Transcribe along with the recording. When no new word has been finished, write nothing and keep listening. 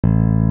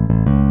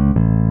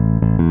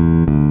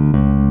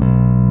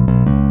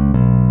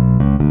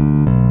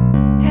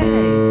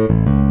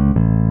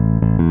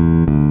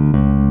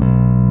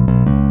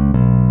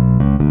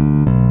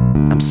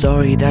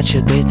sorry that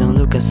your days don't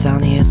look as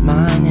sunny as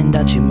mine, and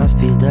that you must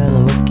feel the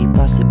lowest key,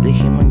 possibly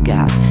human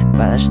god.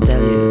 But I should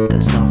tell you,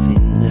 there's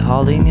nothing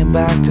holding you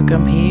back to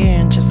come here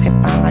and just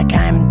have fun like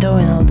I'm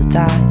doing all the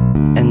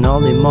time. And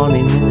early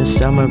morning in the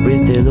summer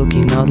breeze, they're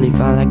looking oddly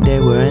fine, like they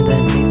weren't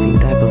anything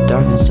type of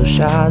darkness or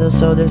shadow.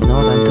 So there's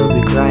no time to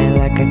be crying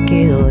like a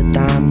kid all the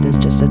time. There's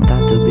just a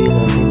time to be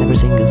loving every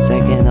single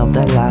second of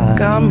that life.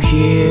 Come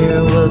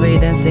here, we'll be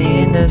dancing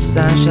in the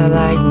sunshine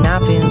like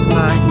nothing's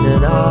mine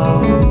at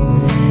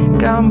all.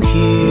 Come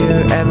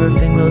here,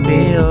 everything will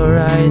be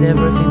alright,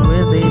 everything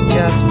will be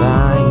just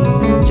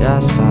fine,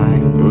 just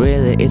fine.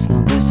 Really, it's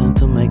not that song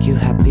to make you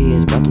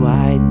happiest, but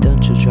why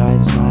don't you try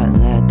to smile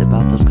and let the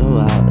battles go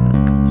out?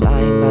 Like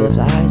flying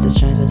butterflies that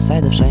shines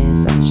inside of shining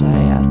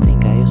sunshine. I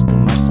think I used to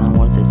mark some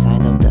words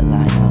inside of the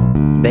line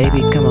now.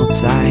 Baby, come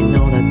outside,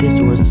 know that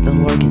these words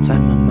don't work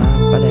inside my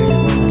mind, but I really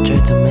wanna try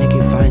to make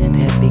you fine and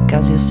happy,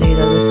 cause you see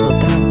that this whole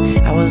time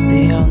I was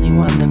the only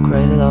one that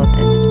cries a lot,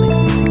 and it makes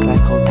me sick like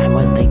whole time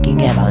when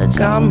thinking about it.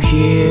 Come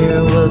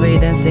here, we'll be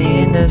dancing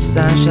in the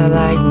sunshine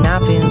like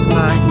nothing's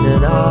mine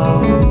at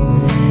all.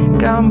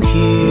 Come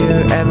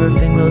here,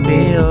 everything will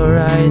be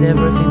alright,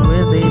 everything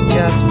will be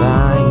just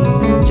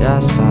fine,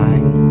 just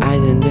fine. I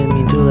didn't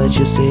mean to let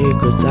you see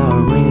secrets,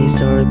 I'm really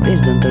sorry,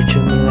 please don't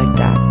torture me like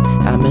that.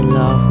 I'm in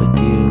love with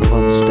you,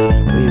 what's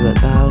that agree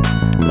about?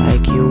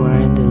 Like you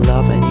weren't in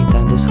love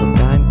anytime this whole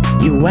time.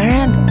 You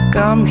weren't?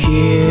 Come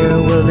here,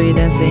 we'll be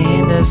dancing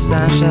in the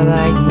sunshine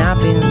like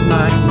nothing's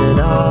mine at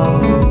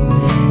all.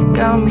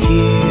 Come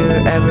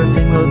here,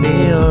 everything will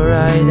be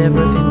alright,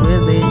 everything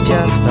will be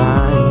just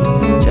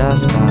fine,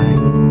 just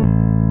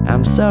fine.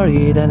 I'm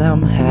sorry that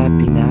I'm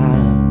happy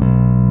now.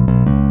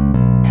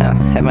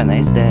 Have a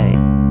nice day.